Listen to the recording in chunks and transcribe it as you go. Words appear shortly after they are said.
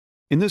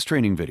In this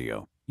training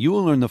video, you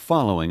will learn the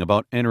following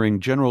about entering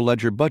general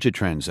ledger budget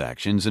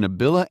transactions in a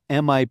BUD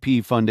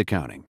MIP fund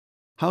accounting,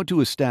 how to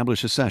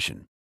establish a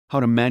session, how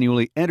to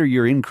manually enter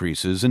your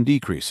increases and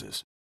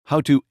decreases,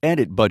 how to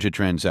edit budget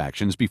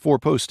transactions before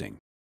posting,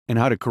 and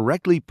how to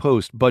correctly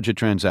post budget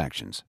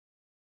transactions.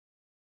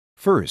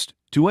 First,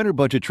 to enter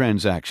budget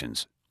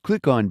transactions,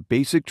 click on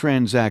Basic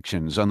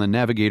Transactions on the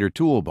Navigator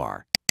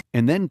toolbar,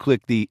 and then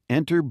click the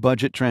Enter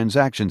Budget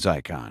Transactions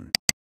icon.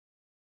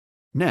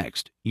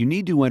 Next, you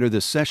need to enter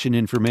the session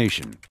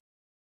information.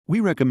 We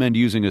recommend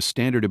using a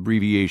standard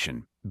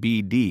abbreviation,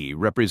 BD,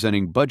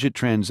 representing budget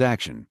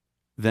transaction,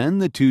 then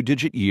the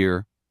 2-digit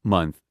year,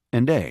 month,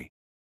 and day.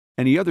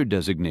 Any other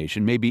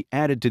designation may be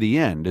added to the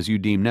end as you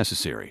deem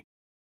necessary.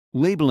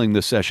 Labeling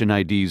the session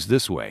IDs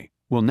this way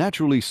will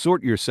naturally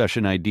sort your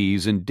session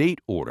IDs in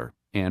date order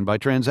and by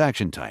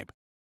transaction type.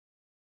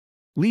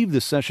 Leave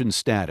the session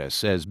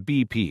status as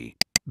BP,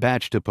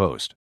 Batch to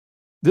Post.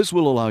 This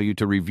will allow you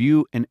to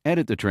review and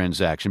edit the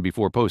transaction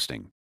before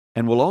posting,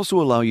 and will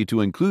also allow you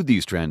to include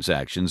these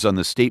transactions on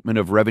the Statement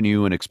of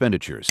Revenue and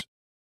Expenditures.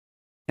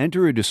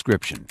 Enter a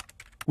description.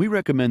 We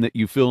recommend that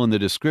you fill in the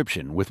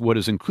description with what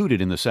is included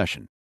in the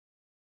session.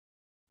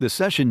 The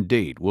session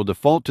date will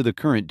default to the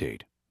current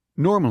date.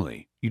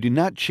 Normally, you do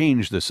not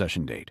change the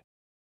session date.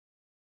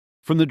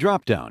 From the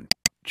drop-down,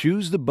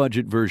 choose the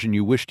budget version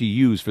you wish to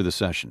use for the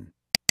session.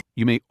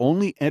 You may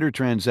only enter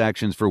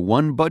transactions for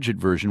one budget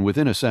version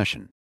within a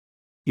session.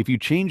 If you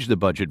change the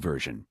budget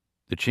version,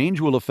 the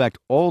change will affect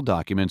all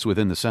documents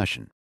within the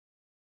session.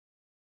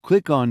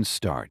 Click on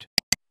Start.